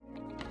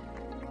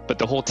but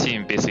the whole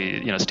team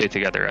basically, stayed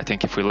together. I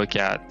think if we look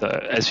at the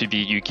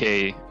SVB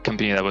UK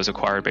company that was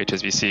acquired by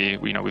HSBC,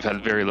 we've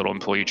had very little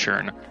employee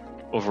churn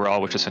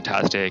overall, which is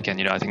fantastic.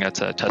 And, I think that's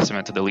a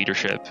testament to the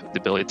leadership, the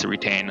ability to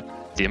retain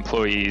the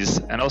employees,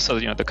 and also,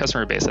 the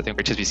customer base. I think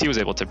HSBC was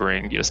able to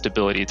bring,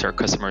 stability to our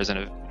customers in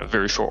a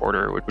very short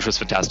order, which was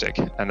fantastic.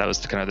 And that was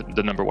kind of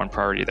the number one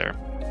priority there.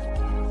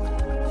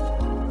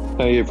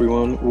 Hey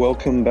everyone,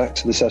 welcome back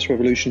to the SaaS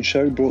Revolution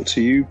show, brought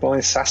to you by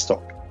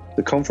SaaStock,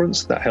 the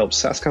conference that helps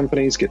SaaS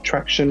companies get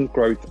traction,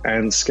 growth,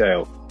 and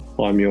scale.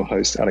 I'm your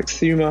host, Alex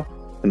Thumer,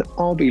 and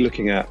I'll be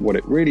looking at what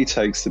it really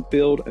takes to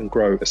build and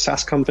grow a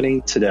SaaS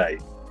company today,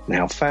 and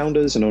how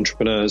founders and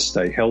entrepreneurs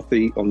stay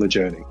healthy on the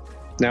journey.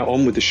 Now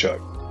on with the show.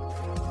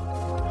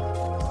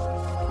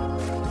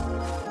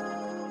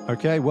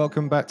 Okay,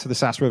 welcome back to the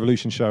SaaS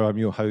Revolution show. I'm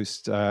your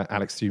host,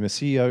 Alex Thumer,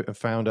 CEO and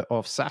founder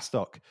of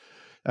SaaStock.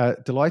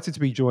 Delighted to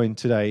be joined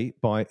today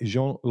by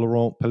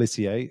Jean-Laurent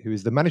Pellissier, who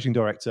is the Managing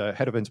Director,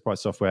 Head of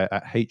Enterprise Software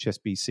at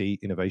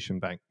HSBC Innovation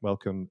Bank.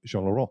 Welcome,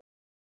 Jean-Laurent.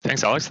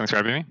 Thanks, Alex. Thanks for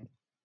having me.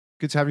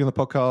 Good to have you on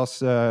the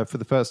podcast for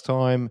the first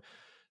time.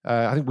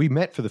 I think we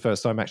met for the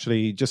first time,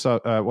 actually, just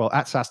at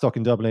SaaStock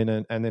in Dublin.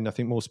 And then I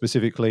think more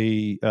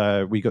specifically,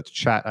 we got to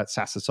chat at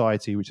SaaS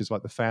Society, which is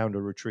like the founder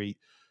retreat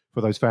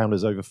for those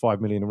founders over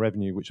 5 million in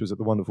revenue, which was at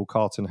the wonderful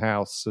Carlton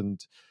House.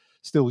 And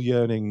still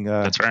yearning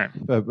That's right.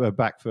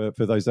 Back for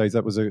those days.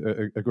 That was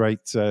a great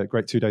 2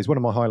 days. One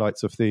of my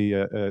highlights of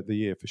the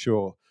year for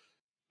sure.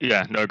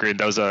 Yeah, no, agreed.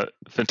 That was a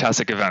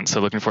fantastic event. So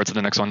looking forward to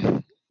the next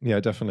one. Yeah,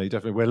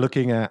 definitely. We're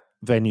looking at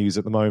venues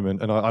at the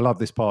moment, and I love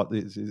this part.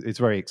 It's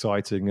very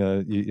exciting,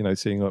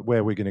 seeing like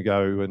where we're going to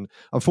go. And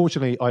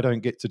unfortunately, I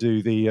don't get to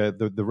do the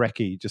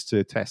recce just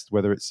to test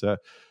whether it's the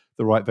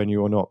right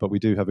venue or not. But we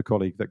do have a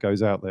colleague that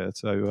goes out there.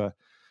 So,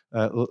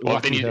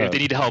 if they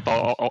need help,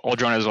 I'll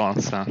join as well.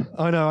 So.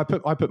 I know. I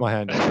put my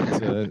hand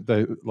out.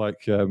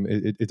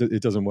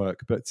 It doesn't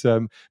work. But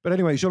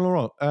anyway,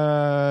 Jean-Laurent,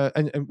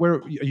 and where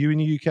are you in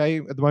the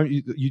UK at the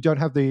moment? You don't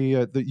have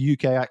the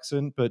UK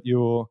accent, but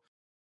you're.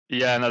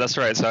 Yeah, no, that's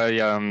right.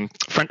 So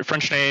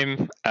French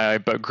name,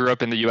 but grew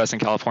up in the US in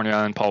California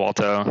in Palo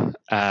Alto.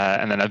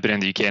 And then I've been in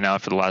the UK now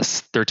for the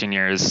last 13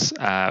 years,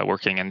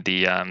 working in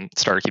the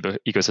startup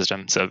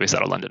ecosystem. So based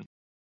out of London.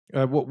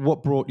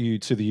 What brought you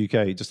to the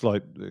UK? Just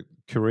like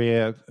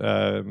career?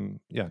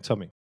 Tell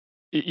me.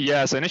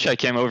 Yeah, so initially I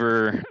came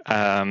over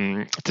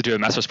to do a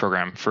master's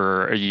program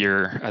for a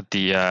year at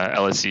the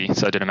LSE.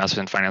 So I did a master's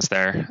in finance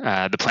there.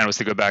 The plan was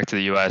to go back to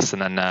the US,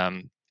 and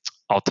then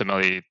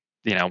ultimately,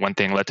 one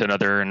thing led to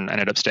another, and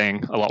ended up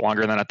staying a lot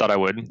longer than I thought I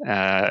would.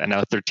 And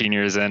now 13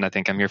 years in, I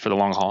think I'm here for the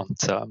long haul.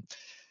 So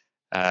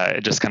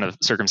it just kind of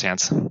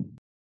circumstance.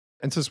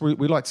 And so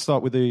we like to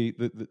start with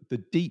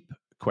the deep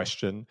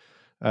question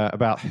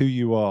about who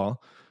you are.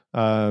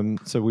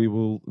 So we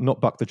will not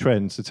buck the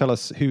trend. So tell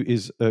us, who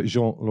is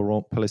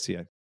Jean-Laurent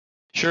Pellissier?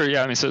 Sure.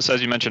 Yeah. I mean, so as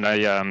you mentioned,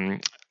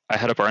 I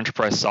head up our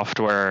enterprise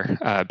software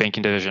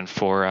banking division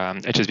for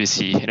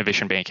HSBC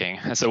Innovation Banking.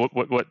 And so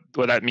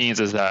what that means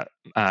is that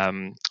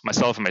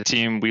myself and my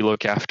team, we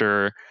look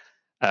after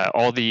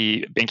all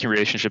the banking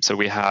relationships that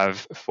we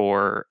have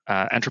for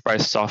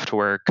enterprise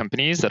software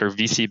companies that are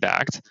VC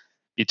backed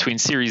between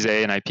Series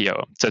A and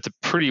IPO. So it's a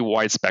pretty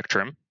wide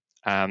spectrum.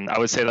 I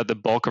would say that the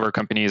bulk of our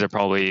companies are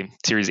probably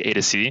Series A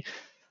to C,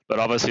 but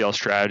obviously our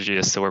strategy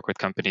is to work with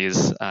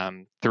companies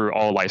through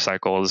all life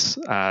cycles.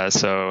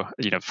 So,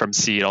 from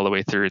seed all the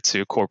way through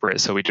to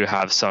corporate. So we do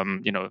have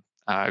some,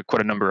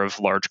 quite a number of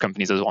large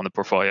companies as well in the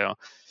portfolio.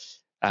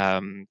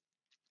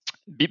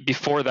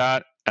 Before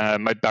that,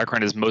 my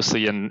background is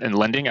mostly in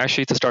lending,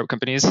 actually, to startup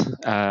companies.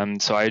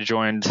 So I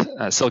joined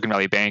Silicon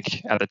Valley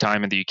Bank at the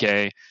time in the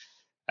UK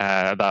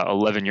about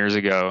 11 years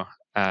ago.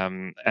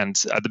 And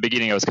at the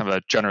beginning, I was kind of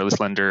a generalist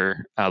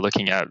lender,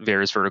 looking at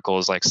various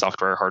verticals like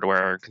software,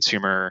 hardware,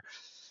 consumer,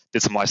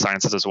 did some life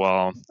sciences as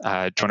well,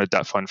 joined a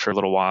debt fund for a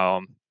little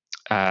while.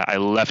 I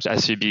left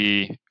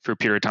SVB for a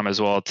period of time as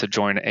well to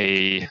join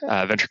a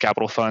venture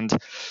capital fund,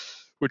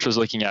 which was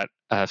looking at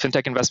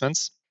fintech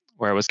investments,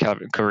 where I was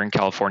covering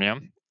California.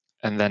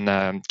 And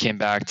then came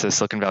back to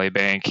Silicon Valley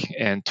Bank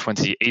in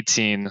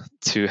 2018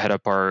 to head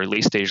up our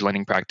late stage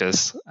lending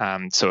practice.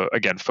 So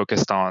again,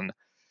 focused on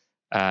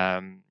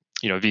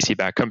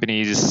VC-backed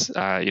companies,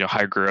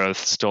 high growth,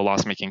 still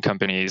loss-making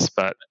companies,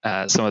 but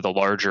some of the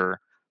larger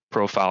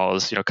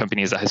profiles,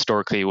 companies that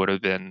historically would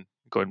have been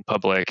going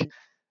public.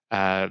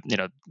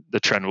 The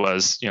trend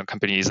was,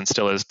 companies, and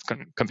still is,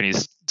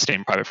 companies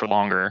staying private for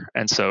longer.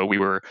 And so we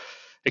were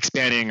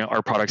expanding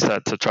our product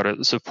set to try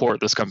to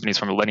support those companies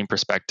from a lending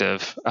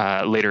perspective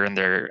later in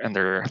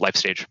their life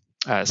stage.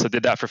 So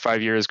did that for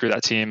 5 years, grew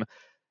that team,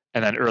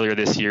 and then earlier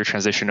this year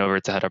transitioned over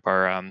to head up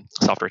our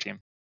software team.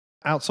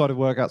 Outside of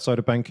work, outside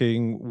of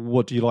banking,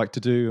 what do you like to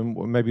do,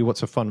 and maybe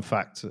what's a fun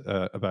fact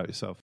about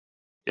yourself?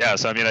 Yeah,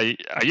 so I mean,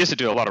 I used to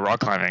do a lot of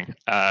rock climbing,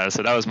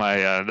 so that was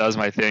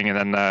my thing. And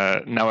then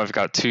now I've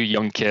got 2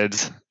 young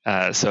kids,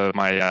 so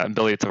my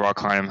ability to rock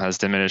climb has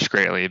diminished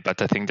greatly.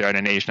 But I think they're at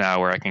an age now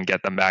where I can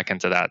get them back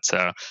into that.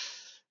 So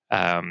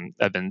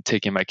I've been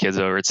taking my kids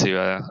over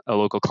to a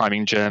local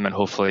climbing gym, and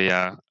hopefully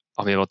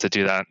I'll be able to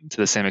do that to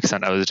the same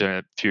extent I was doing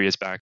it a few years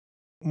back.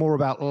 More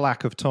about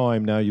lack of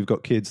time now you've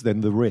got kids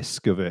than the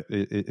risk of it,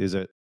 is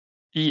it?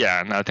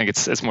 Yeah, no, I think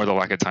it's more the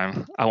lack of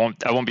time. I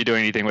won't be doing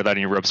anything without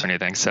any ropes or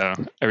anything, so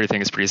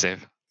everything is pretty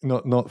safe.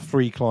 Not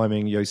free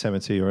climbing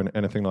Yosemite or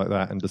anything like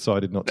that, and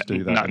decided not to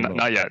do that anymore.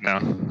 Not yet, no.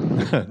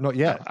 Not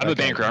yet. No, I'm a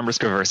banker. I'm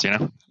risk averse, you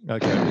know.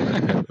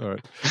 Okay. All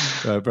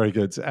right. Very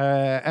good.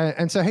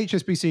 And so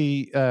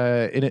HSBC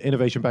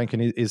Innovation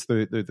Banking is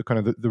the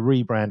kind of the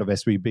rebrand of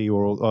SVB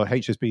or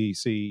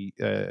HSBC.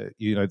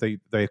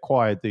 They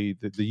acquired the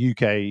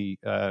UK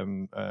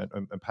and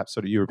perhaps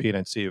sort of European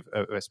entity of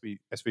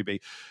SVB.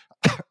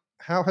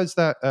 How has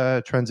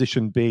that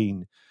transition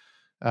been?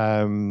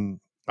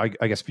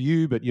 I guess for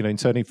you, but and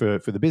certainly for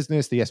the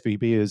business, the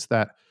SVB is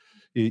that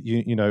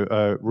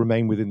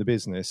remain within the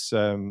business.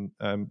 Tell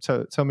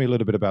me a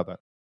little bit about that.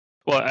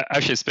 Well,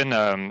 actually, it's been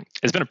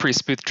a pretty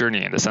smooth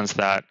journey in the sense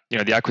that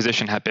the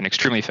acquisition had been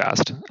extremely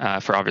fast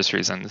for obvious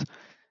reasons,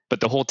 but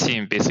the whole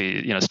team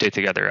basically stayed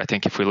together. I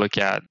think if we look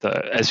at the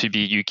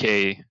SVB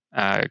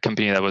UK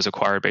company that was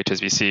acquired by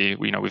HSBC,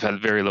 we've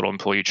had very little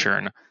employee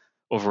churn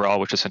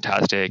overall, which is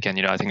fantastic, and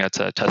I think that's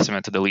a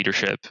testament to the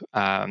leadership,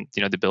 the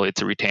ability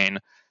to retain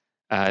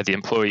the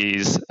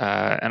employees,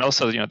 and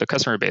also the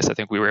customer base. I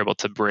think we were able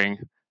to bring,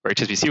 or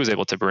HSBC was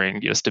able to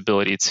bring,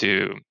 stability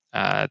to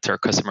our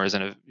customers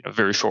in a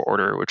very short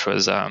order, which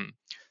was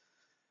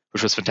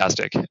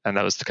fantastic, and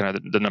that was kind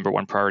of the number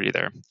one priority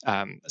there.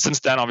 Since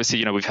then,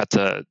 obviously, we've had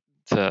to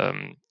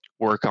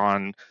work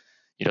on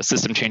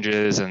system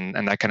changes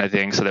and that kind of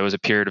thing. So there was a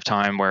period of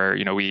time where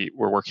we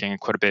were working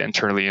quite a bit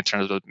internally in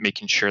terms of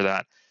making sure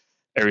that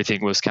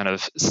everything was kind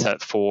of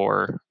set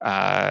for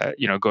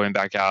going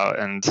back out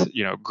and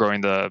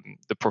growing the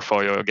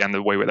portfolio again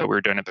the way that we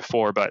were doing it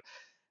before. But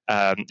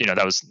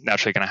that was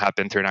naturally going to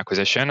happen through an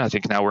acquisition. I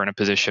think now we're in a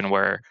position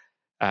where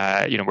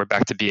we're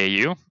back to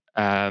BAU.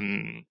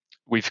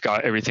 We've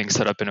got everything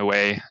set up in a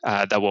way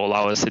that will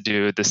allow us to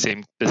do the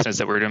same business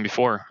that we were doing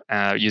before,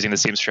 using the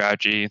same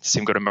strategy, the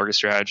same go-to-market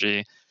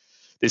strategy,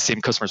 the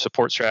same customer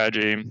support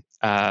strategy,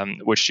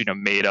 which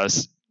made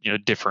us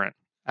different.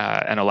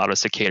 And allowed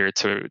us to cater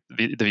to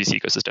the VC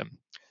ecosystem.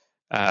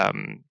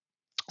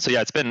 So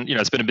yeah, it's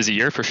been a busy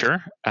year for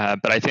sure.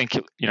 But I think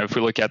if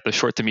we look at the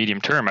short to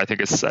medium term, I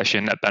think it's actually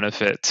a net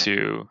benefit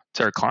to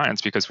our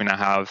clients because we now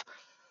have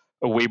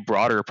a way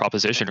broader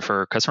proposition for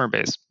our customer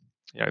base.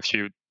 If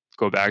you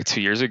go back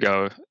 2 years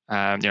ago,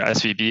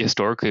 SVB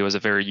historically was a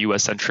very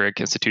US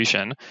centric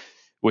institution,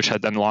 which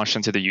had then launched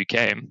into the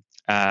UK.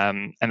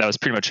 And that was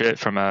pretty much it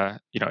from a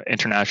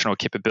international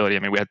capability. I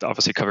mean, we had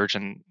obviously coverage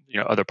in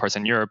other parts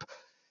in Europe.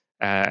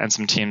 And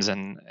some teams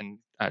in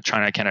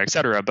China, Canada, et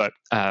cetera, but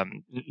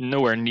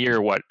nowhere near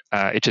what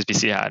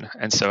HSBC had.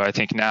 And so I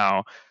think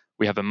now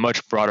we have a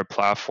much broader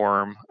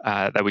platform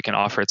that we can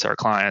offer to our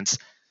clients,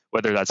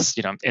 whether that's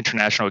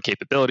international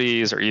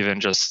capabilities or even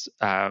just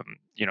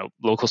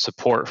local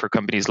support for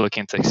companies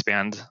looking to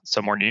expand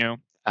somewhere new,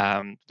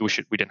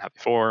 we didn't have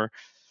before.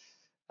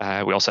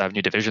 We also have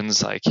new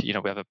divisions like we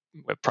have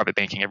private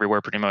banking everywhere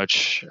pretty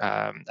much,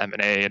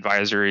 M&A,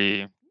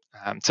 advisory.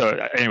 So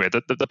anyway,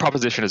 the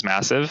proposition is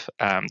massive.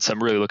 So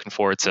I'm really looking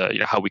forward to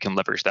how we can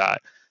leverage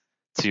that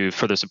to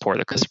further support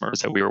the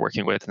customers that we were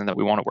working with and that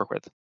we want to work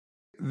with.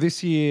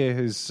 This year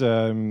has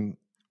been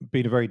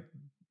a very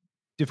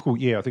difficult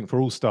year, I think,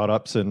 for all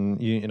startups,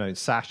 and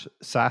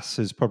SaaS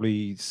has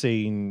probably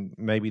seen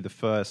maybe the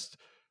first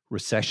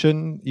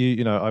recession.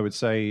 I would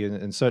say,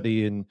 and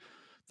certainly in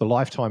the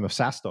lifetime of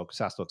SaaStock.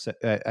 SaaStock's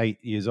 8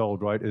 years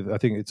old, right? I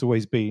think it's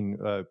always been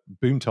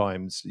boom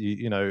times.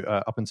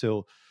 Up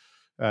until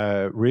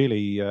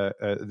really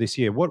this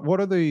year. What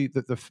are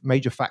the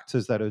major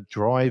factors that are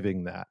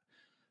driving that?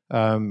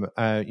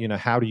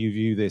 How do you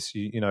view this?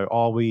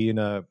 Are we in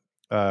a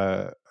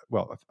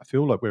well, I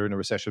feel like we're in a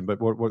recession,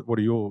 but what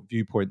are your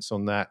viewpoints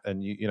on that?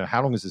 And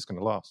how long is this going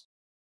to last?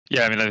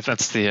 Yeah, I mean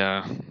that's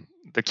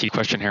the key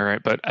question here,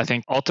 right? But I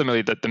think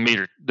ultimately that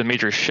the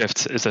major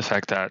shift is the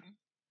fact that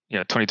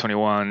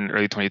 2021,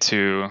 early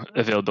 22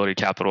 availability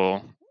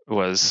capital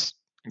was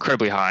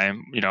incredibly high,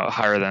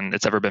 higher than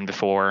it's ever been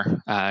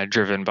before,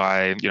 driven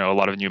by, a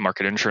lot of new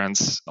market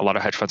entrants, a lot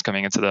of hedge funds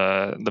coming into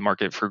the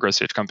market for growth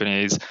stage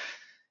companies.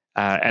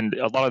 And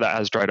a lot of that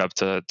has dried up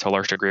to a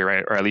large degree,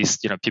 right? Or at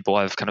least, people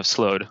have kind of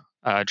slowed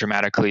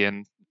dramatically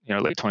in,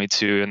 late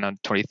 22 and then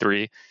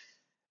 23,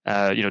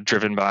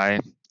 driven by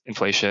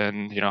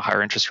inflation,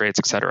 higher interest rates,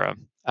 et cetera.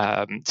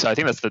 So I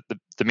think that's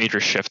the major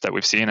shift that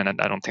we've seen.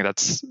 And I don't think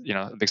that's,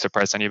 a big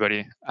surprise to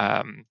anybody.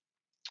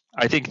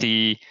 I think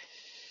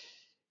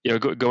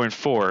going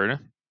forward,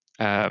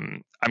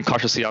 I'm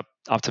cautiously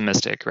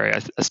optimistic,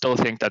 right? I still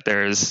think that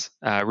there's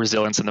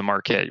resilience in the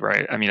market,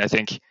 right? I mean, I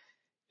think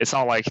it's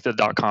not like the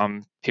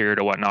dot-com period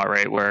or whatnot,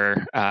 right,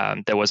 where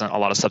there wasn't a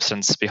lot of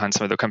substance behind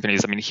some of the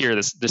companies. I mean, here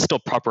there's still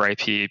proper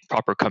IP,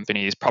 proper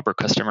companies, proper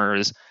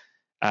customers.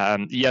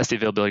 Yes, the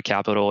availability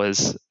capital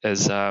is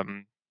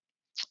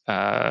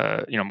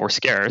more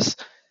scarce,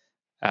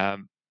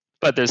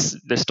 but there's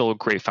still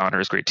great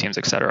founders, great teams,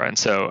 et cetera. And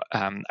so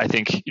I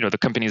think the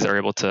companies that are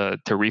able to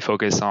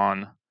refocus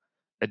on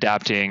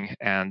adapting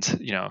and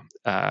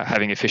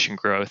having efficient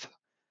growth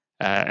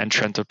and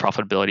trend to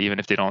profitability, even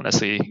if they don't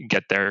necessarily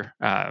get there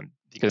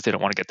because they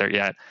don't want to get there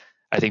yet.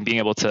 I think being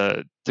able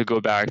to go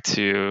back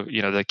to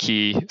the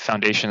key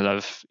foundations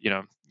of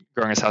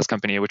growing a SaaS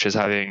company, which is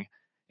having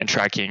and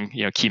tracking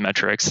key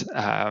metrics,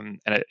 and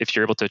if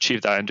you're able to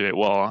achieve that and do it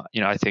well,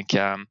 I think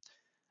I'm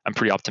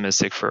pretty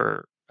optimistic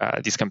for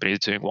these companies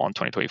doing well in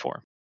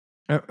 2024.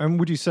 And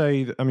would you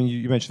say, I mean,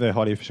 you mentioned their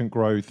highly efficient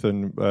growth,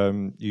 and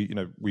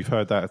we've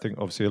heard that, I think,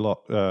 obviously a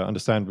lot,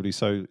 understandably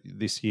so,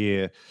 this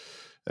year.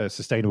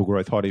 Sustainable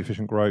growth, highly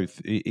efficient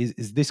growth.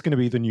 Is this going to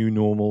be the new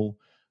normal?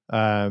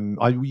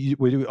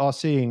 We are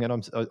seeing,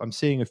 and I'm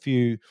seeing a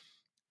few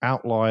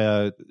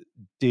outlier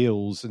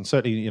deals, and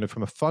certainly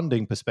from a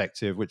funding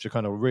perspective, which are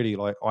kind of really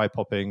like eye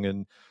popping.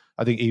 And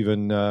I think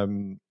even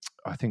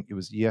I think it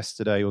was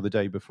yesterday or the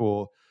day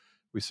before,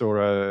 we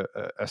saw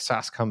a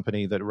SaaS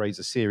company that raised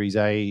a Series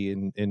A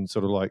in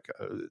sort of like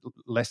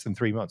less than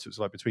 3 months. It was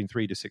like between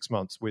 3 to 6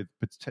 months with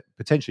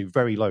potentially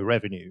very low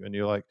revenue. And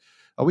you're like,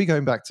 are we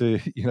going back to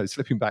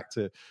slipping back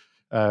to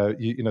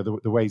the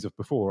ways of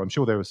before? I'm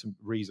sure there were some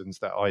reasons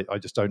that I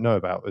just don't know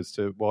about as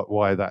to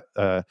why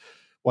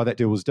that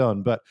deal was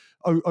done. But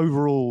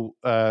overall,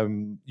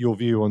 your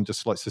view on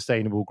just like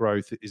sustainable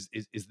growth,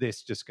 is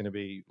this just going to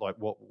be like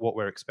what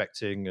we're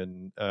expecting,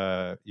 and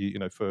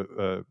for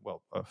the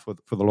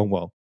long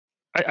while?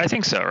 I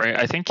think so, right?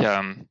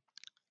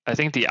 I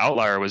think the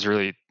outlier was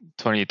really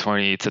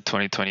 2020 to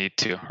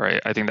 2022,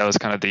 right? I think that was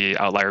kind of the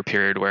outlier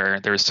period where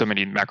there were so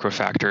many macro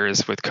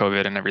factors with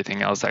COVID and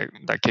everything else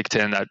that kicked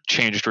in, that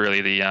changed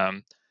really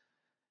the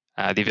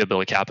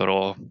availability of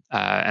capital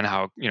and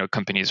how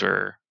companies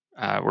were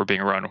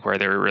being run, where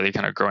they were really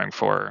kind of growing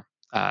for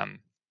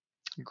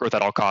growth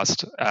at all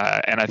cost.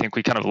 And I think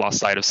we kind of lost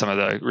sight of some of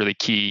the really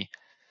key,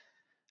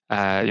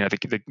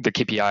 the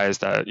KPIs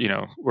that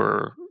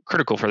were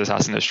critical for the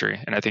SaaS industry.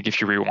 And I think if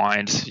you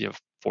rewind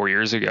 4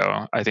 years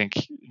ago, I think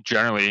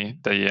generally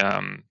the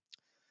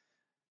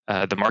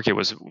market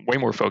was way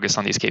more focused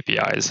on these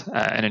KPIs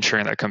and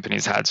ensuring that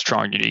companies had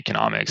strong unit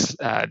economics.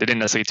 They didn't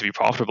necessarily need to be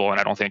profitable, and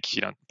I don't think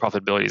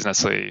profitability is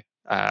necessarily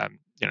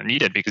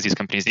needed, because these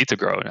companies need to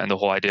grow, and the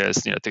whole idea is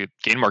to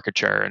gain market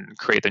share and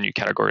create the new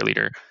category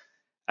leader.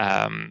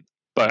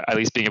 But at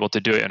least being able to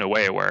do it in a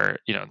way where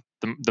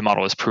the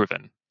model is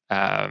proven,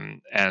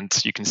 and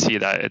you can see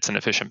that it's an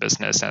efficient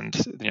business, and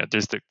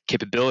there's the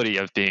capability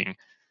of being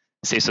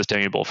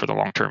sustainable for the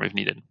long term if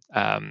needed.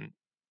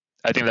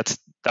 I think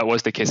that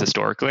was the case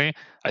historically.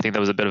 I think that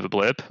was a bit of a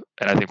blip,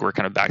 and I think we're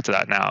kind of back to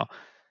that now.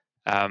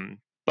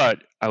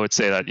 But I would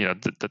say that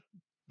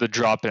the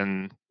drop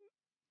in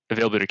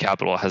availability of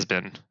capital has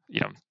been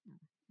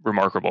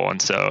remarkable,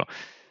 and so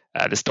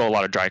there's still a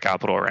lot of dry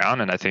capital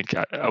around. And I think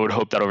I would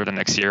hope that over the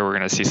next year we're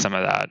going to see some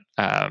of that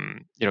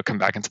come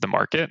back into the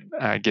market,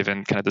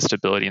 given kind of the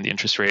stability in the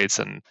interest rates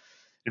and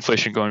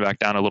inflation going back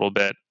down a little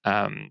bit.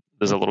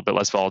 There's a little bit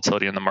less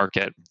volatility in the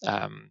market.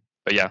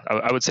 But yeah,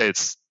 I would say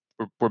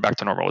we're back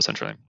to normal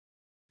essentially.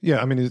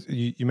 Yeah, I mean,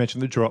 you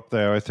mentioned the drop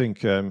there. I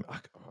think, I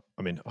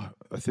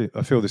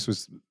feel this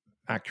was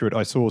accurate.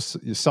 I saw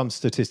some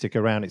statistic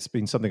around, it's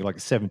been something like a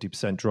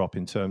 70% drop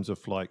in terms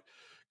of like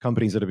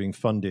companies that are being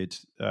funded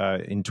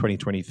in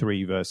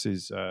 2023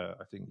 versus I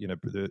think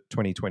the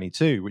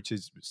 2022, which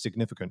is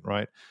significant,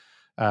 right?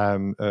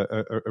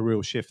 A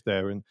real shift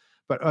there.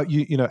 But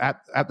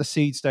at the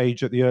seed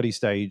stage, at the early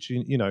stage,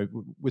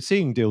 we're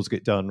seeing deals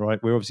get done,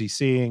 right? We're obviously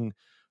seeing,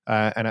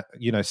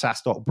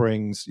 SaaStock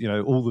brings,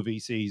 all the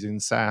VCs in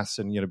SaaS,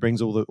 and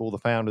brings all the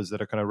founders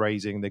that are kind of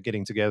raising. They're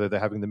getting together,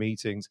 they're having the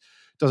meetings.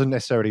 Doesn't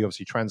necessarily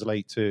obviously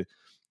translate to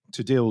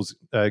deals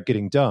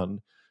getting done,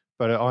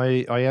 but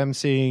I am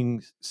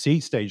seeing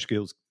seed stage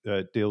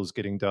deals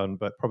getting done,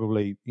 but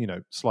probably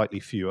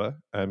slightly fewer,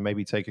 and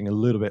maybe taking a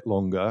little bit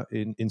longer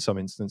in some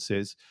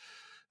instances.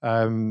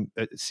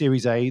 At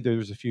Series A,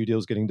 there's a few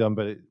deals getting done,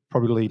 but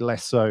probably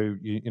less so,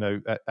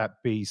 at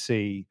B,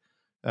 C,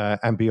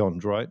 and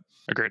beyond, right?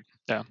 Agreed.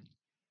 Yeah.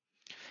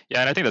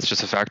 And I think that's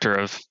just a factor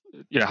of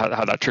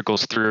how that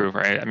trickles through,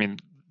 right? I mean,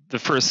 the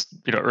first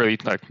early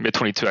like mid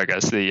 22, I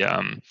guess the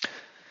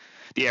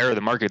era of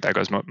the market that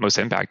was most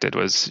impacted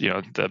was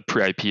the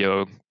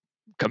pre-IPO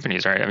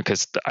companies, right?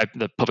 Because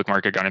the public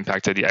market got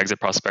impacted, the exit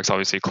prospects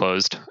obviously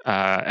closed,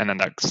 and then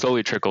that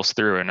slowly trickles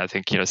through. And I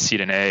think seed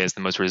and A is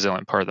the most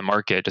resilient part of the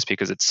market, just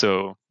because it's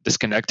so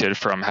disconnected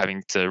from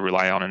having to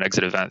rely on an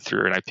exit event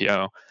through an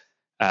IPO.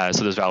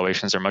 So those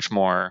valuations are much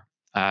more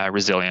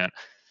resilient.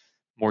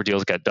 More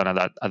deals get done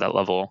at that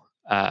level.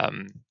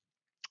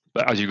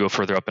 But as you go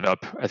further up and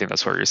up, I think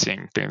that's where you're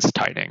seeing things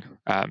tightening.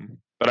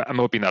 But I'm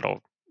hoping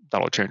that'll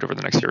change over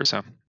the next year or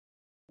so.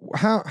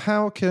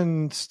 How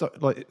can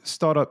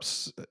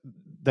startups,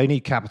 they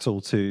need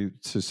capital to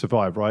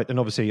survive, right? And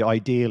obviously,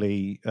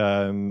 ideally,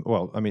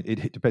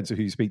 it depends on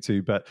who you speak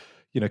to, but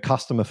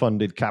customer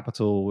funded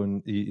capital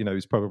and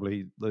is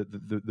probably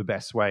the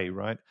best way,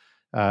 right?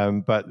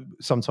 But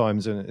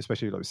sometimes, and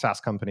especially like SaaS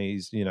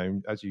companies,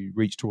 as you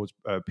reach towards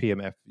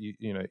PMF,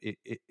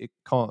 it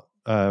can't.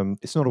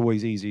 It's not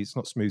always easy. It's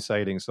not smooth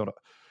sailing. It's not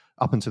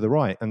up and to the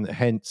right, and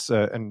hence,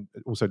 and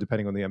also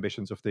depending on the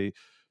ambitions of the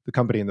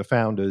company and the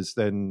founders,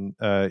 then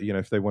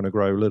if they want to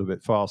grow a little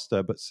bit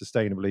faster but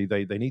sustainably,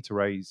 they need to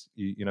raise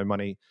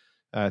money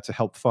to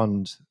help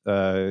fund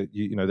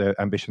their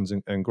ambitions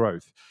and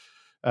growth.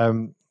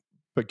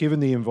 But given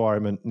the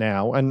environment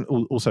now, and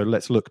also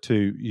let's look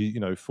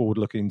to forward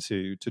looking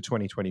to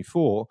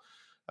 2024,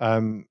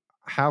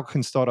 how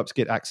can startups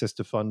get access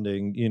to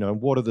funding?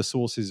 What are the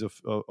sources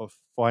of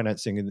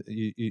financing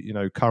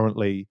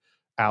currently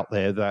out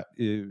there that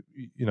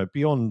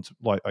beyond,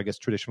 like, I guess,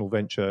 traditional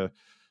venture,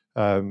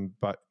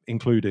 but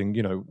including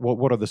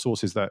what are the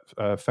sources that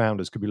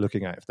founders could be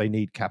looking at if they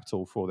need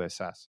capital for their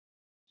SaaS?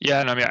 Yeah,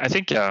 and I mean, I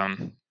think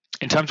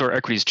in times where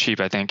equity is cheap,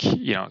 I think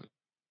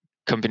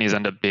companies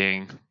end up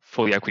being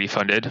fully equity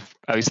funded.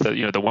 At least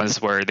the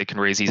ones where they can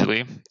raise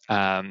easily.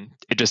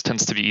 It just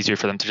tends to be easier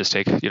for them to just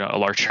take a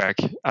large check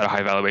at a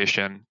high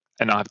valuation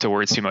and not have to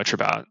worry too much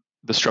about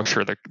the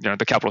structure, the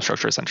capital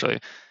structure, essentially.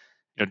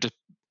 Just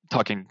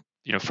talking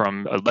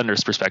from a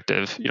lender's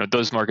perspective,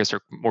 those markets are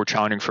more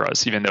challenging for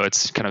us, even though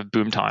it's kind of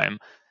boom time.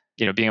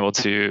 Being able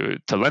to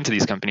lend to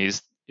these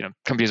companies.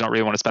 Companies don't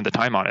really want to spend the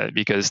time on it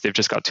because they've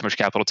just got too much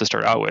capital to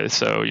start out with.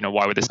 So,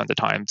 why would they spend the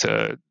time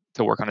to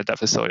work on a debt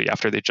facility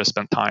after they just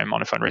spent time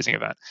on a fundraising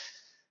event?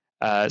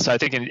 So I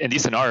think in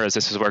these scenarios,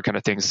 this is where kind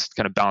of things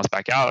kind of balance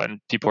back out,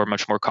 and people are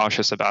much more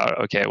cautious about,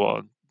 okay,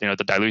 well, the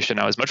dilution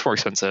now is much more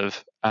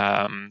expensive,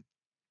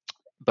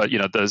 but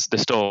there's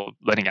still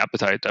lending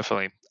appetite,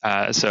 definitely.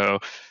 So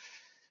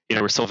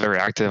we're still very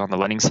active on the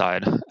lending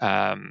side.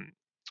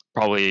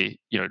 Probably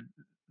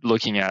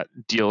looking at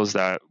deals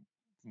that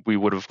we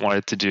would have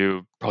wanted to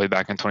do probably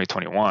back in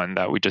 2021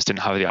 that we just didn't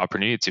have the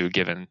opportunity to,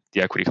 given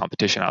the equity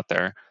competition out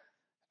there.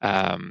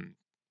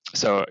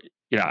 So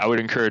I would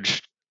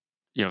encourage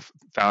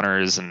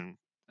founders and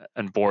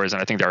boards,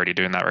 and I think they're already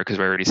doing that, right? Because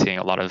we're already seeing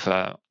a lot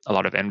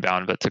of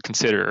inbound, but to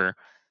consider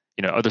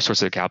other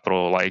sources of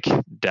capital like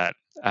debt,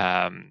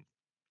 and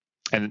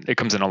it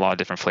comes in a lot of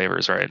different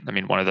flavors, right? I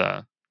mean, one of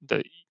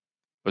the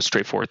most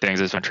straightforward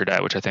things is venture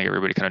debt, which I think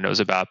everybody kind of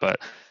knows about, but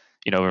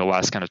over the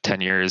last kind of 10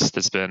 years,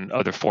 there's been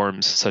other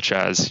forms such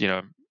as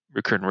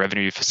recurrent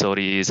revenue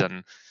facilities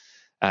and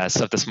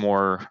stuff that's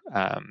more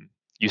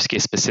use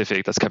case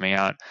specific that's coming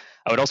out.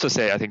 I would also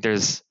say I think I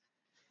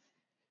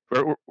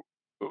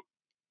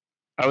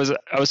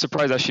was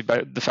surprised actually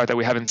by the fact that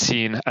we haven't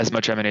seen as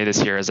much M&A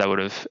this year as I would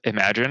have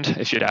imagined.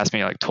 If you'd asked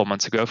me like 12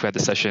 months ago, if we had the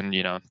session,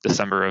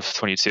 December of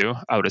 22,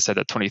 I would have said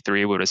that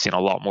 23 would have seen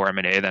a lot more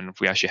M&A than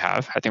we actually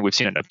have. I think we've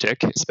seen an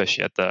uptick,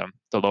 especially at the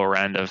lower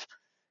end of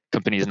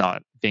companies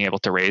not being able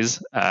to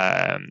raise,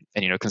 and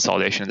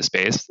consolidation in the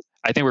space.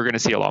 I think we're going to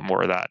see a lot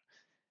more of that,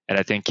 and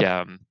I think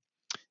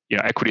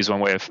equity is one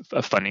way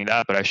of funding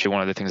that. But actually,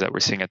 one of the things that we're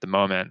seeing at the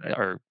moment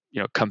are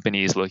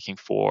companies looking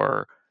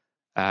for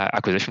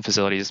acquisition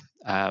facilities,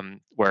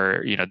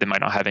 where they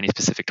might not have any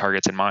specific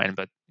targets in mind,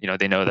 but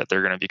they know that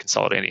they're going to be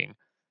consolidating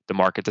the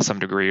market to some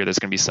degree, or there's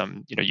going to be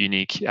some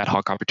unique ad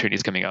hoc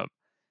opportunities coming up,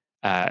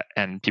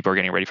 and people are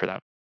getting ready for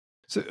that.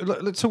 So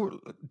let's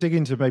dig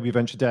into maybe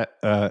venture debt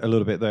a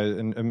little bit there,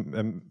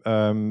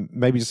 and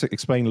maybe just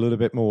explain a little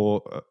bit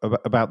more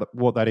about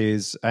what that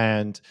is,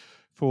 and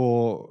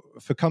for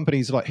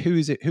companies, like who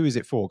is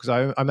it for? Because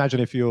I imagine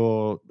if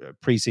you're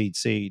pre-seed,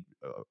 seed,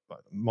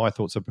 my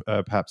thoughts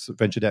are perhaps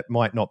venture debt you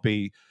might not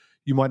be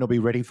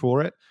ready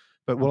for it.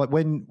 But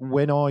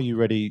when are you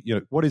ready?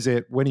 What is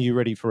it? When are you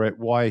ready for it?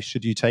 Why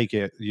should you take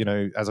it?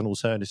 As an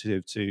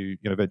alternative to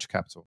venture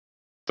capital.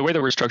 The way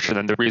that we're structured,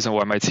 and the reason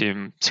why my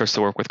team starts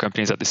to work with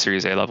companies at the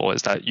Series A level,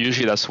 is that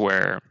usually that's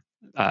where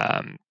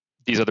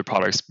these other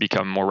products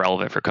become more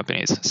relevant for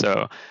companies.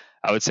 So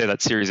I would say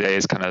that Series A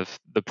is kind of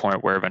the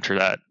point where venture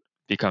debt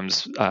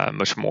becomes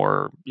much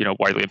more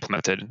widely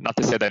implemented. Not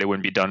to say that it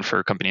wouldn't be done for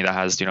a company that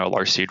has a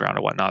large seed round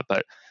or whatnot,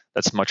 but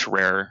that's much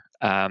rarer.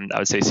 I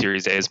would say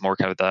Series A is more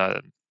kind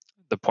of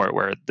the point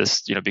where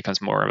this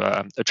becomes more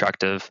of an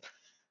attractive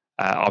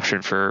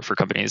option for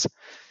companies.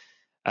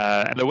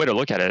 And the way to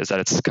look at it is that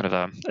it's kind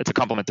of a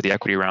complement to the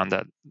equity round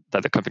that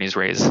the companies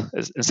raise,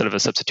 instead of a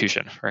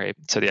substitution, right?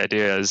 So the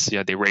idea is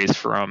they raise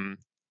from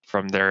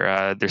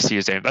their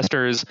Series A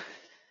investors,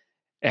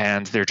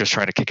 and they're just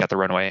trying to kick out the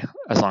runway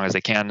as long as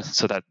they can,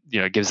 so that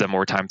it gives them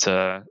more time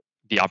to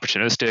be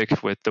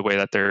opportunistic with the way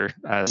that they're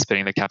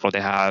spending the capital they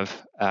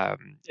have.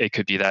 It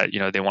could be that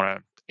they want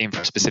to aim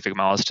for specific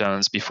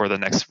milestones before the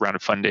next round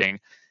of funding.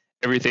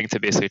 Everything to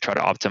basically try to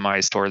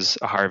optimize towards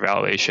a higher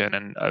valuation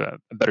and a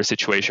better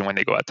situation when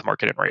they go out to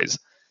market and raise.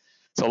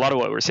 So a lot of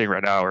what we're seeing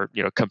right now are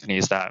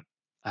companies that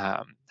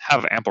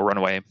have ample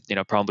runway,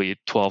 probably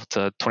 12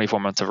 to 24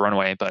 months of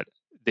runway, but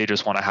they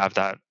just want to have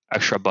that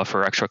extra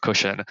buffer, extra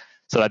cushion,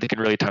 so that they can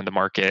really time the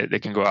market. They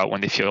can go out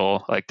when they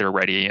feel like they're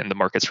ready and the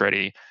market's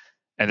ready,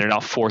 and they're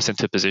not forced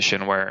into a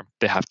position where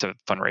they have to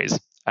fundraise.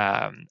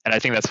 And I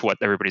think that's what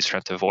everybody's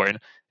trying to avoid,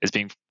 is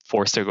being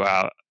forced to go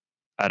out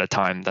at a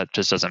time that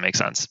just doesn't make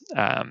sense.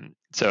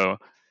 So,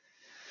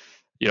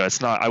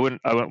 it's not. I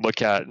wouldn't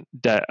look at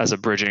debt as a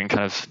bridging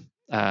kind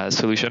of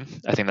solution.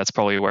 I think that's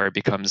probably where it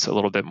becomes a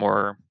little bit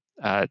more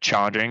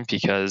challenging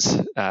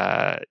because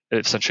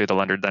essentially the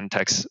lender then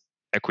takes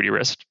equity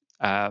risk.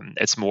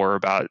 It's more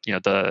about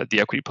the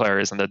equity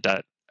players and the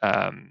debt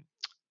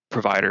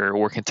provider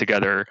working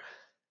together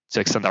to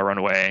extend that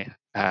runway,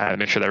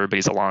 make sure that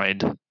everybody's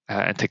aligned,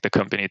 and take the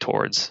company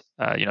towards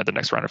the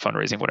next round of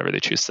fundraising, whatever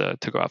they choose to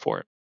go out for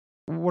it.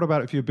 What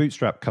about if you're a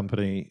bootstrap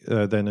company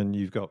then, and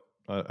you've got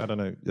I don't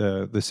know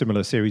the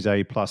similar Series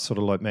A plus sort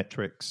of like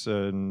metrics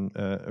and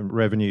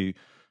revenue?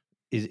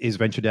 Is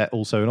venture debt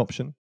also an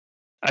option?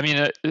 I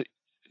mean,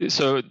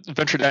 so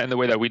venture debt in the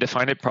way that we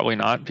define it, probably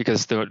not,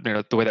 because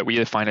the way that we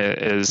define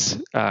it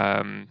is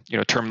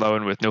term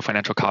loan with no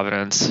financial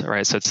covenants,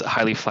 right? So it's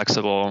highly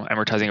flexible,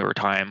 amortizing over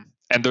time,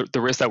 and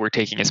the risk that we're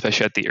taking,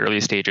 especially at the early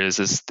stages,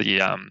 is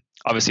the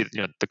obviously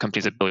the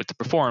company's ability to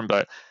perform,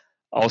 but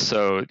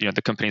also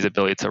the company's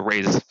ability to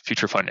raise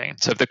future funding.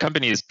 So if the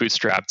company is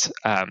bootstrapped,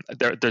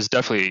 there's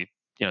definitely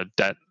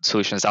debt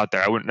solutions out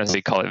there. I wouldn't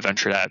necessarily call it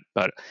venture debt,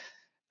 but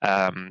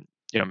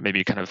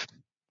maybe kind of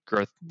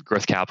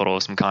growth capital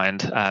of some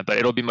kind, but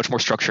it'll be much more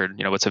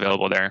structured. What's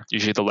available there.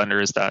 Usually, the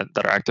lenders that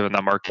are active in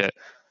that market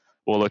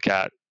will look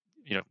at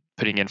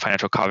putting in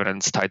financial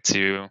covenants tied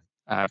to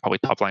probably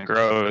top line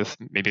growth,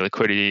 maybe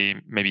liquidity,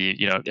 maybe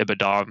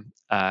EBITDA.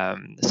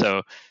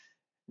 So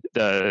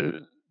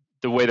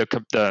the way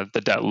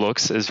the debt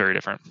looks is very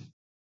different.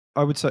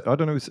 I would say, I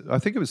don't know, I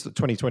think it was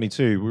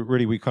 2022.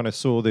 We kind of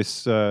saw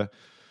this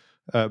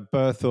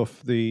birth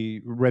of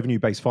the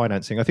revenue-based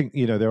financing. I think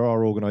there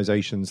are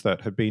organizations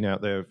that have been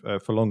out there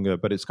for longer,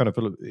 but it's kind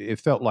of it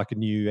felt like a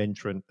new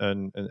entrant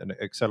and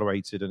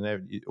accelerated,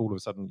 and all of a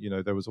sudden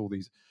there was all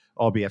these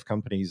RBF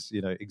companies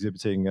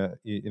exhibiting at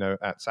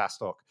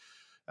SaaStock.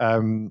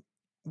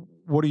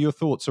 What are your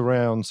thoughts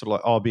around sort of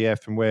like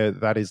RBF and where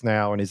that is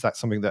now, and is that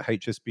something that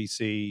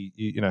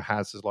HSBC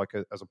has as like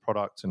as a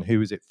product, and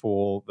who is it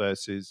for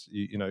versus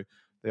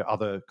the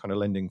other kind of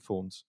lending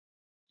forms?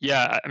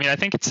 Yeah, I mean, I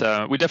think it's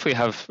we definitely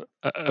have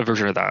a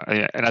version of that,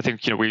 and I think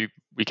we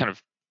kind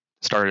of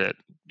started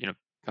it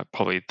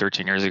probably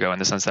 13 years ago in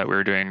the sense that we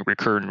were doing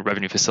recurring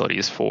revenue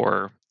facilities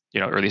for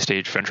early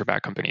stage venture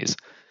backed companies.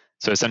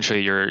 So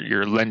essentially,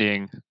 you're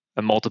lending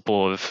a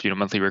multiple of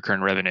monthly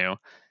recurring revenue,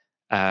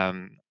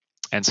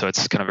 and so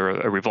it's kind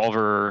of a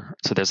revolver.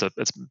 So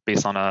it's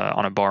based on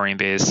a borrowing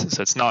base.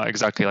 So it's not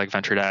exactly like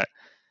venture debt.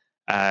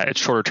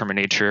 It's shorter term in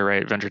nature,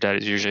 right? Venture debt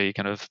is usually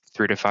kind of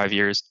 3 to 5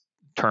 years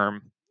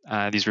term.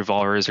 These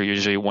revolvers are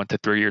usually 1 to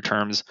 3 year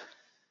terms,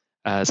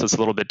 so it's a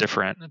little bit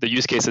different. The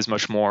use case is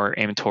much more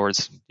aimed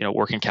towards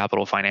working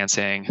capital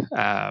financing,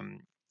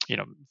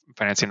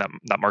 financing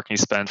that marketing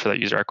spend for that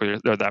user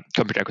acquisition or that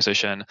company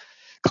acquisition,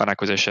 client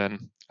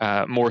acquisition,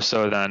 more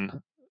so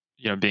than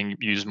being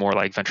used more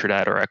like venture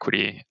debt or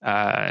equity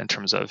in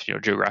terms of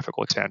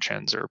geographical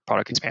expansions or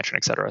product expansion,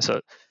 et cetera.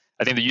 So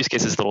I think the use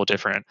case is a little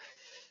different.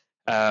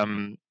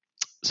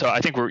 So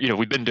I think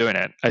we've been doing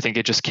it. I think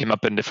it just came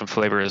up in different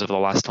flavors over the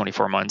last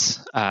 24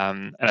 months,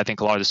 and I think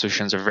a lot of the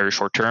solutions are very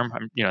short term.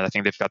 I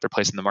think they've got their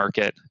place in the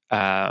market,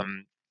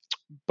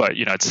 but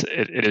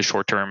it is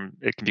short term.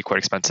 It can be quite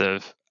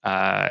expensive.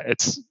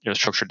 It's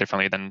structured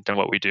differently than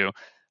what we do.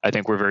 I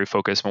think we're very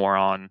focused more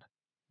on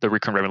the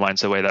recurring revenue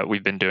lines the way that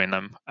we've been doing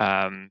them,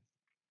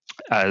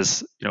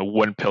 as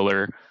one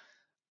pillar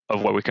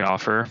of what we can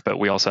offer. But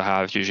we also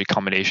have usually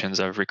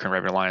combinations of recurring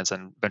revenue lines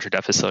and venture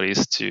debt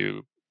facilities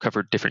to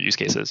cover different use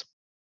cases.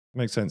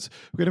 Makes sense.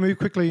 We're going to move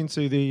quickly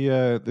into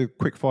the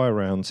quick fire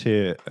rounds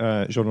here,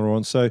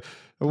 Jean-Laurent. So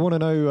I want to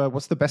know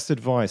what's the best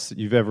advice that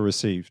you've ever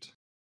received?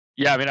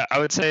 Yeah, I mean, I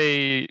would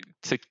say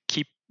to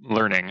keep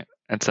learning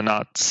and to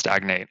not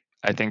stagnate.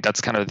 I think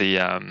that's kind of the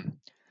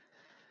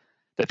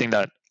thing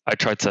that I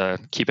try to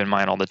keep in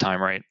mind all the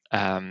time, right?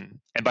 And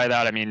by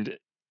that, I mean,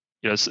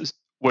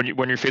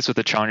 when you're faced with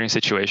a challenging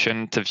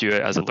situation, to view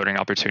it as a learning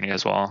opportunity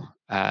as well,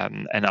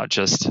 and not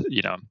just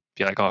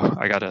be like, oh,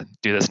 I got to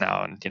do this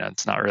now, and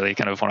it's not really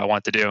kind of what I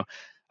want to do.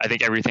 I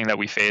think everything that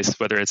we face,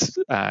 whether it's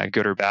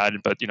good or bad,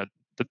 but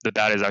the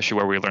bad is actually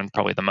where we learn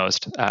probably the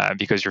most,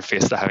 because you're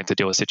faced with having to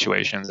deal with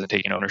situations and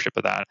taking ownership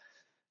of that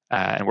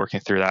and working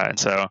through that. And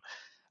so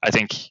I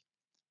think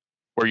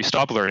where you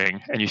stop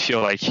learning and you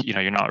feel like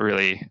you're not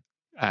really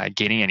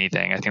gaining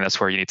anything, I think that's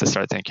where you need to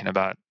start thinking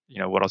about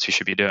what else you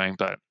should be doing.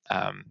 But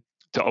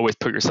to always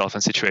put yourself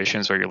in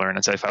situations where you learn.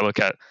 And so if I look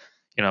at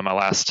my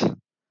last,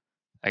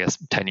 I guess,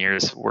 10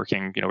 years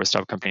working with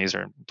startup companies,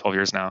 or 12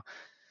 years now,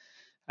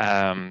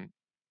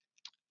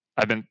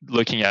 I've been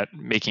looking at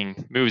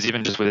making moves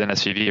even just within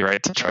SVB,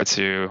 right, to try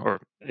to, or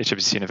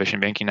HSBC Innovation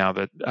Banking now,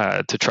 but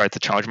to try to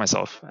challenge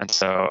myself. And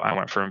so I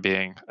went from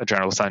being a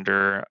general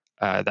lender,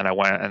 then I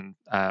went and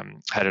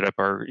headed up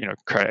our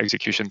credit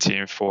execution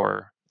team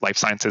for life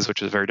sciences,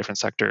 which is a very different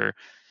sector.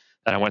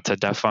 Then I went to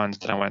debt funds,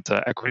 then I went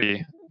to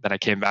equity, then I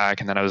came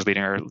back, and then I was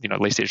leading our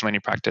late stage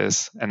lending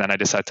practice. And then I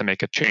decided to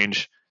make a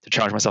change to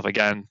challenge myself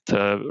again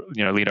to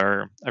lead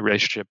our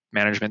relationship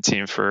management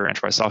team for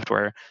enterprise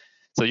software.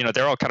 So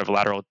they're all kind of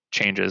lateral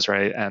changes,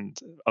 right? And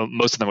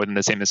most of them within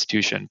the same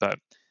institution, but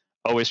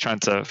always trying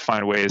to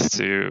find ways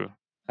to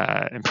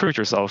improve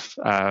yourself,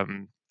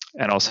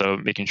 and also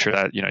making sure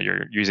that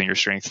you're using your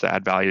strengths to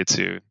add value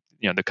to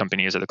the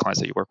companies or the clients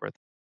that you work with.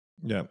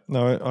 Yeah,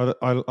 no,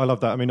 I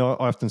love that. I mean, I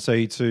often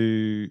say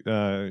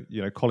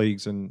to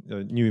colleagues and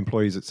new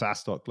employees at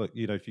SaaStock, look,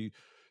 if you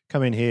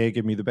come in here,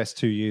 give me the best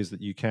 2 years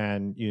that you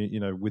can,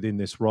 within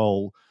this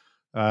role,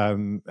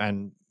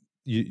 and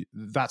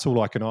that's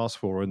all I can ask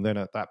for. And then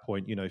at that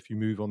point, if you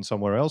move on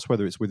somewhere else,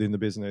 whether it's within the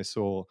business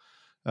or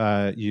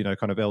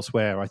kind of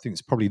elsewhere, I think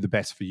it's probably the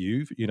best for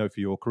you, for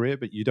your career.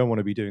 But you don't want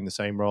to be doing the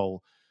same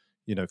role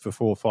for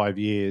 4 or 5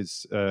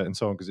 years and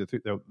so on, because I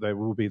think there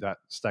will be that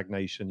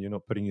stagnation. You're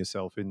not putting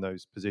yourself in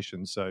those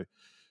positions. So,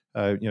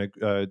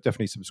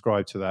 definitely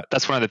subscribe to that.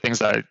 That's one of the things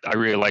that I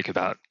really like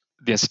about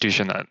the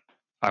institution that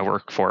I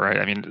work for, right?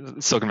 I mean,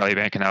 Silicon Valley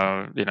Bank and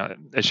now,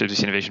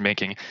 HSBC Innovation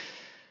Banking,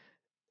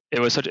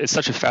 it's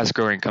such a fast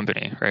growing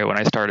company, right? When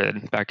I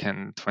started back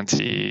in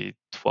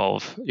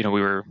 2012, we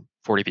were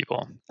 40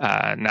 people.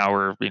 Now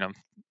we're,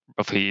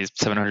 roughly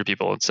 700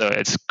 people. So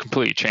it's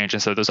completely changed.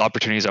 And so those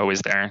opportunities are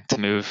always there to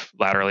move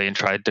laterally and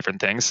try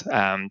different things. So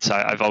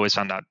I've always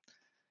found that,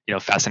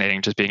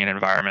 fascinating, just being in an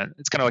environment.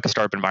 It's kind of like a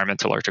startup environment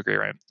to a large degree,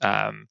 right?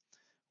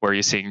 Where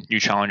you're seeing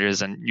new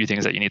challenges and new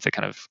things that you need to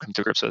kind of come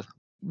to grips with.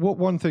 What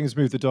one thing has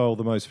moved the dial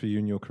the most for you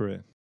in your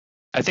career?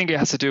 I think it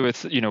has to do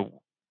with,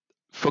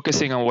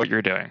 focusing on what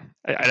you're doing.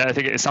 I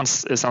think it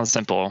sounds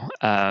simple,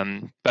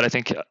 but I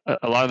think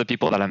a lot of the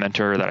people that I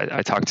mentor, that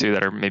I talk to,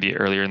 that are maybe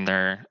earlier in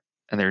their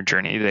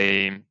journey,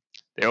 they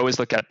always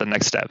look at the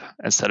next step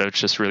instead of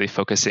just really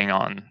focusing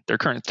on their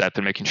current step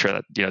and making sure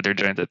that they're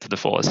doing it to the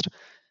fullest.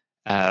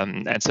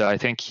 And so I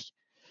think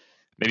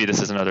maybe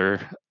this is another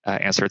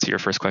answer to your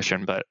first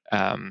question, but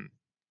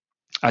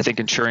I think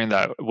ensuring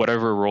that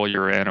whatever role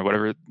you're in or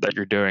whatever that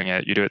you're doing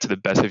it, you do it to the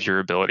best of your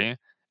ability,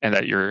 and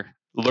that you're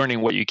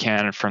learning what you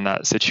can from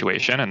that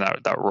situation and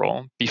that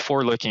role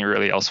before looking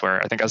really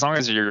elsewhere. I think as long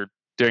as you're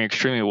doing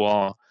extremely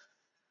well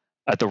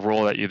at the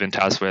role that you've been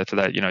tasked with,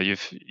 that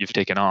you've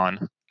taken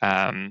on,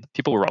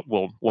 people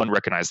will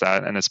recognize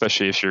that, and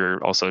especially if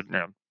you're also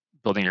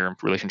building your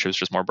relationships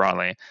just more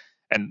broadly,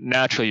 and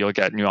naturally you'll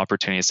get new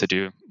opportunities to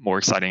do more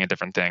exciting and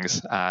different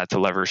things, to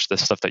leverage the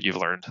stuff that you've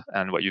learned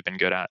and what you've been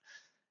good at.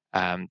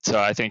 So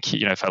I think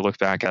if I look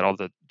back at all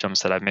the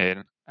jumps that I've made,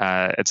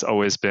 it's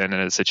always been in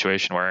a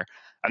situation where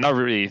I'm not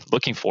really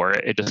looking for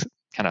it. It just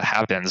kind of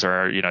happens,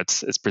 or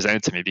it's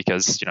presented to me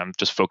because I'm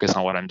just focused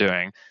on what I'm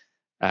doing,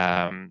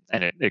 and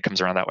it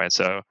comes around that way.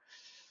 So,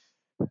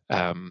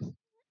 the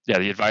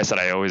advice that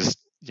I always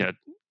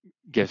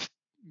give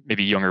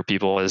maybe younger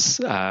people is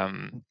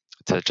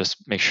to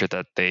just make sure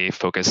that they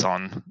focus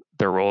on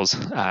their roles,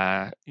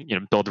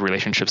 build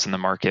relationships in the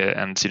market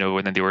and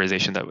within the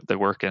organization that they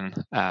work in,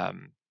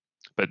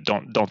 but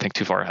don't think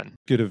too far ahead.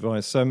 Good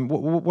advice.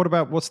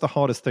 What's the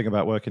hardest thing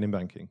about working in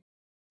banking?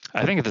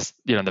 I think this,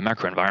 the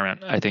macro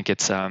environment. I think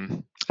it's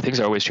things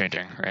are always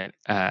changing, right?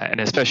 And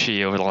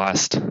especially over the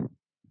last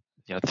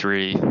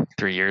 3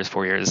 years,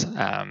 4 years,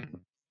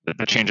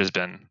 the change has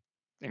been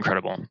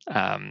incredible.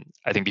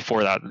 I think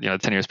before that,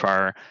 10 years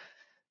prior,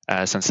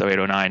 since 08,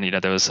 09,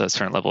 there was a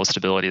certain level of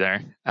stability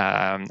there,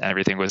 and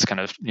everything was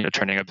kind of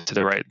trending up to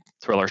the right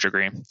to a large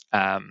degree.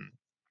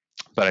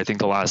 But I think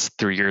the last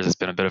 3 years has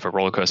been a bit of a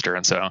roller coaster,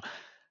 and so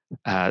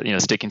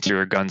sticking to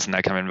your guns in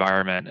that kind of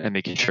environment and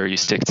making sure you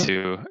stick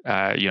to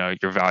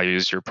your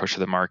values, your approach to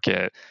the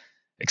market,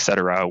 et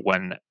cetera,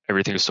 when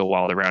everything is so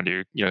wild around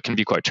you, can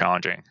be quite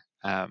challenging.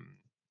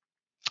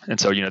 And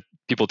so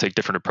people take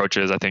different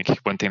approaches. I think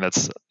one thing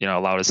that's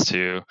allowed us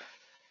to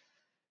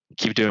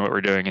keep doing what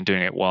we're doing and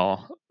doing it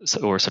well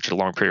over such a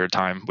long period of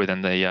time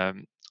within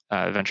the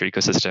venture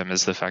ecosystem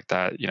is the fact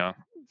that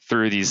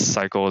through these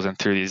cycles and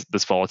through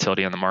this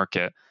volatility in the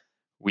market,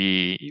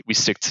 we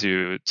stick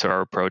to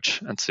our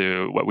approach and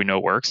to what we know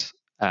works,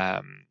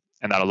 and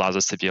that allows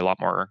us to be a lot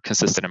more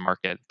consistent in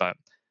market. But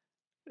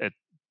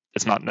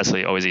it's not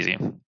necessarily always easy.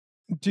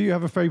 Do you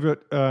have a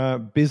favorite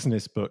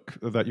business book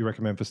that you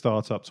recommend for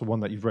startups, or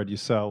one that you've read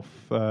yourself,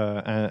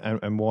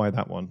 and why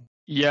that one?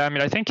 Yeah,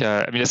 I think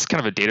it's kind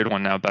of a dated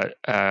one now, but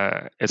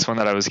it's one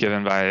that I was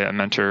given by a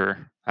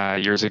mentor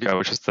years ago,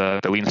 which is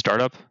the Lean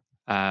Startup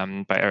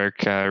by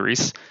Eric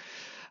Ries.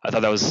 I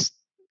thought that was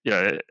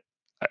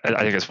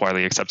I think it's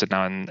widely accepted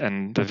now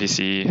in the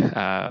VC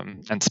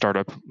and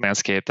startup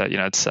landscape that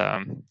it's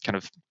kind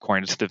of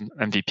coined the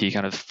MVP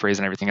kind of phrase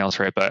and everything else,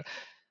 right? But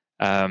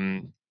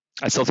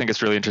I still think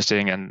it's really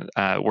interesting and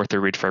worth a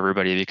read for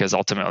everybody, because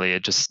ultimately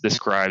it just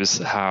describes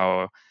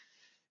how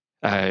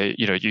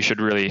you should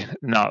really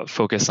not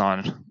focus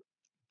on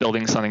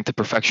building something to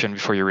perfection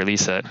before you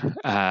release it,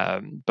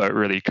 but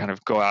really kind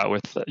of go out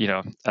with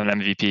an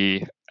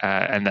MVP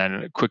and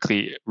then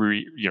quickly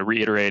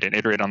reiterate and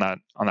iterate on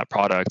that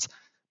product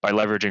by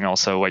leveraging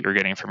also what you're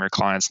getting from your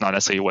clients, not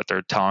necessarily what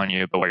they're telling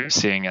you, but what you're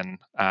seeing in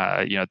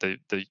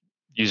the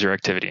user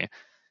activity.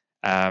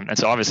 And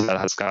so obviously that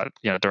has got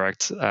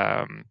direct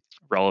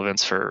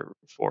relevance for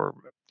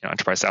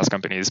enterprise SaaS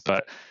companies,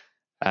 but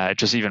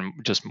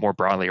just more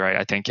broadly, right?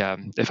 I think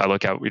if I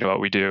look at what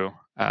we do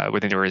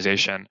within the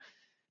organization,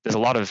 there's a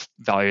lot of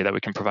value that we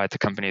can provide to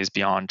companies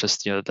beyond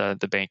just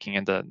the banking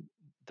and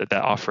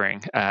the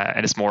offering,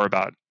 and it's more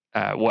about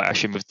what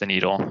actually moves the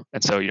needle.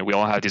 And so we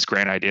all have these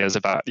grand ideas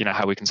about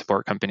how we can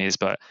support companies,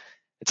 but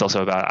it's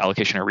also about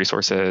allocation of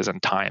resources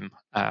and time.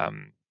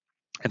 And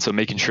so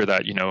making sure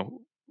that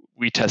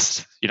we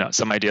test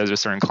some ideas with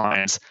certain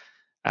clients,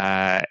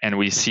 and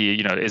we see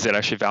is it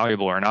actually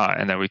valuable or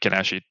not, and then we can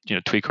actually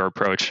tweak our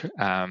approach.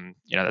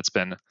 That's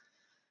been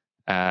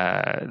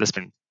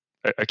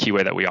a key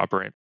way that we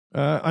operate.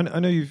 I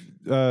know you've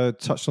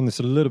touched on this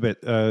a little bit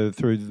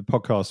through the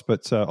podcast,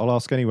 but I'll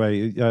ask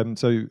anyway.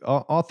 So,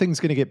 are things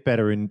going to get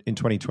better in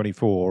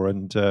 2024,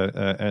 and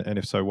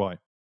if so, why?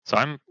 So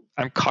I'm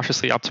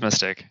cautiously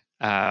optimistic.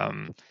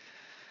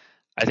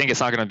 I think it's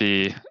not going to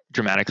be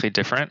dramatically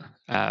different,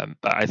 but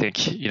I think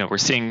we're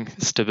seeing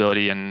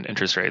stability in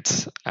interest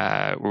rates.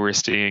 We're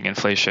seeing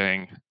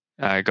inflation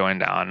going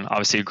down.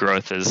 Obviously,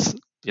 growth is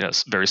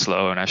very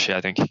slow, and actually,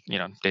 I think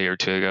a day or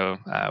two ago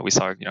we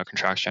saw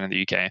contraction in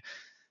the UK.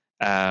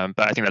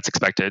 But I think that's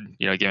expected,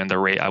 given the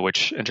rate at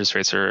which interest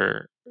rates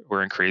were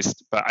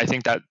increased. But I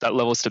think that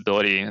level of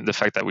stability, the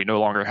fact that we no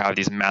longer have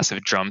these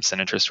massive jumps in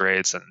interest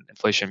rates and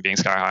inflation being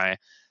sky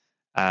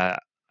high,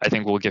 I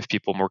think will give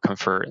people more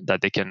comfort that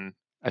they can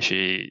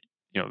actually,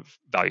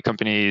 value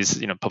companies.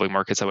 Public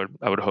markets, I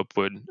would hope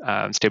would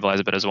stabilize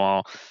a bit as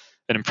well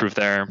and improve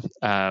there.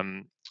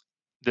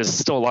 There's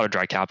still a lot of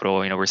dry capital.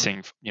 We're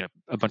seeing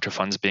a bunch of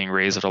funds being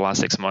raised over the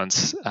last 6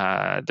 months.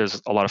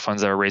 There's a lot of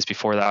funds that were raised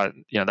before that,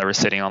 that were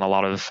sitting on a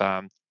lot of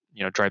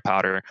dry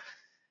powder.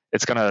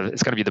 It's gonna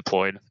be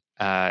deployed.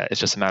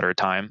 It's just a matter of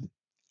time.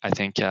 I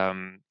think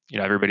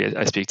everybody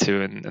I speak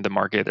to in the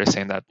market, they're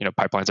saying that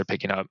pipelines are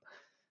picking up.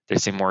 They're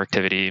seeing more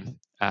activity.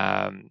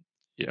 I'm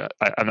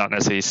not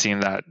necessarily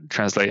seeing that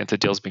translate into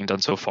deals being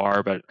done so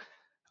far, but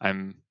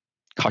I'm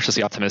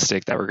cautiously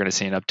optimistic that we're going to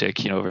see an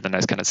uptick over the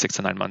next kind of 6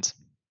 to 9 months.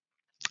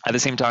 At the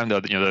same time, though,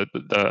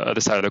 the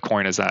other side of the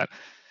coin is that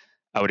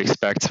I would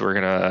expect we're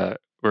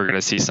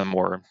gonna see some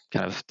more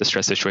kind of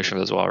distressed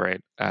situations as well,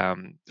 right? A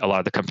lot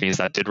of the companies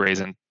that did raise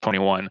in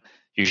 21,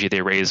 usually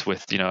they raise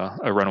with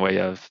a runway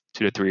of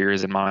 2 to 3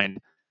 years in mind.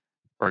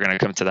 We're going to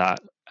come to that,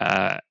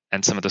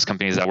 and some of those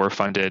companies that were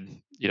funded,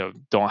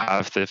 don't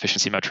have the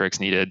efficiency metrics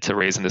needed to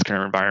raise in this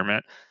current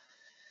environment.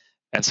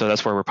 And so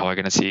that's where we're probably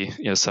going to see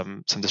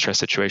some distressed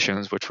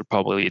situations, which would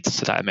probably lead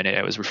to that M&A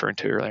I was referring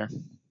to earlier.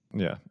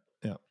 Yeah.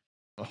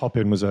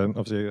 Hop-in was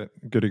obviously a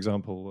good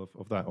example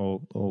of that,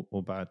 or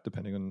bad,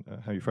 depending on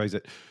how you phrase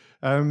it.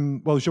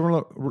 Well,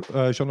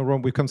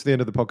 Jean-Laurent, we've come to the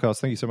end of the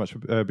podcast. Thank you so much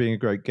for being a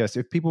great guest.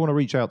 If people want to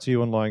reach out to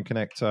you online,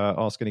 connect,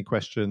 ask any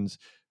questions,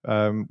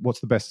 what's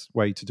the best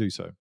way to do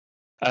so?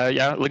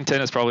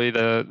 LinkedIn is probably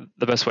the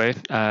best way.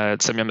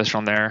 Send me a message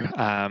on there,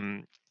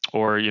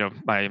 or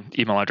my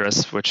email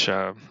address, which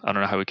I don't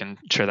know how we can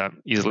share that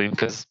easily,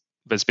 because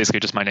it's basically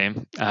just my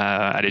name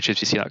at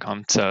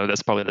hsbc.com. So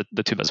that's probably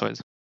the two best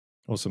ways.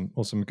 Awesome.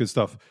 Good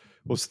stuff.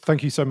 Well,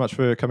 thank you so much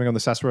for coming on the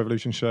SaaS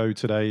Revolution show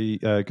today.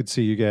 Good to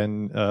see you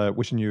again.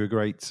 Wishing you a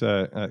great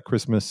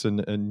Christmas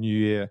and New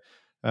Year,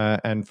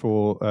 and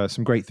for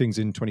some great things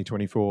in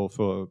 2024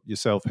 for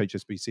yourself,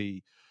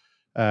 HSBC,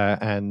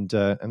 and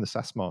the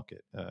SaaS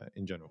market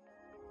in general.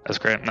 That's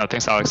great. No,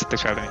 thanks, Alex.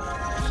 Thanks for having me.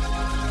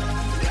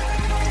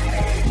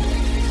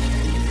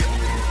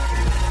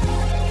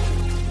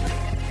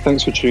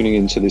 Thanks for tuning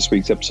in to this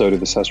week's episode of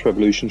the SaaS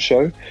Revolution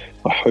show.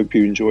 I hope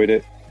you enjoyed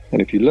it.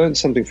 And if you learned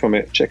something from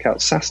it, check out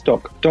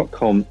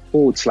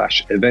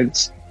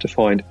sasdoc.com/events to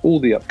find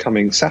all the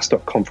upcoming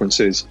SaaSdoc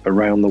conferences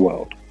around the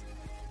world.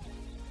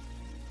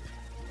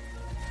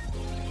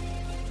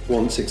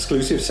 Want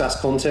exclusive SaaS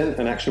content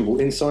and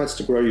actionable insights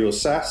to grow your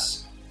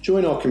SaaS?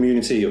 Join our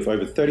community of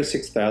over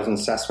 36,000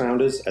 SaaS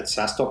founders at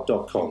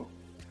sasdoc.com.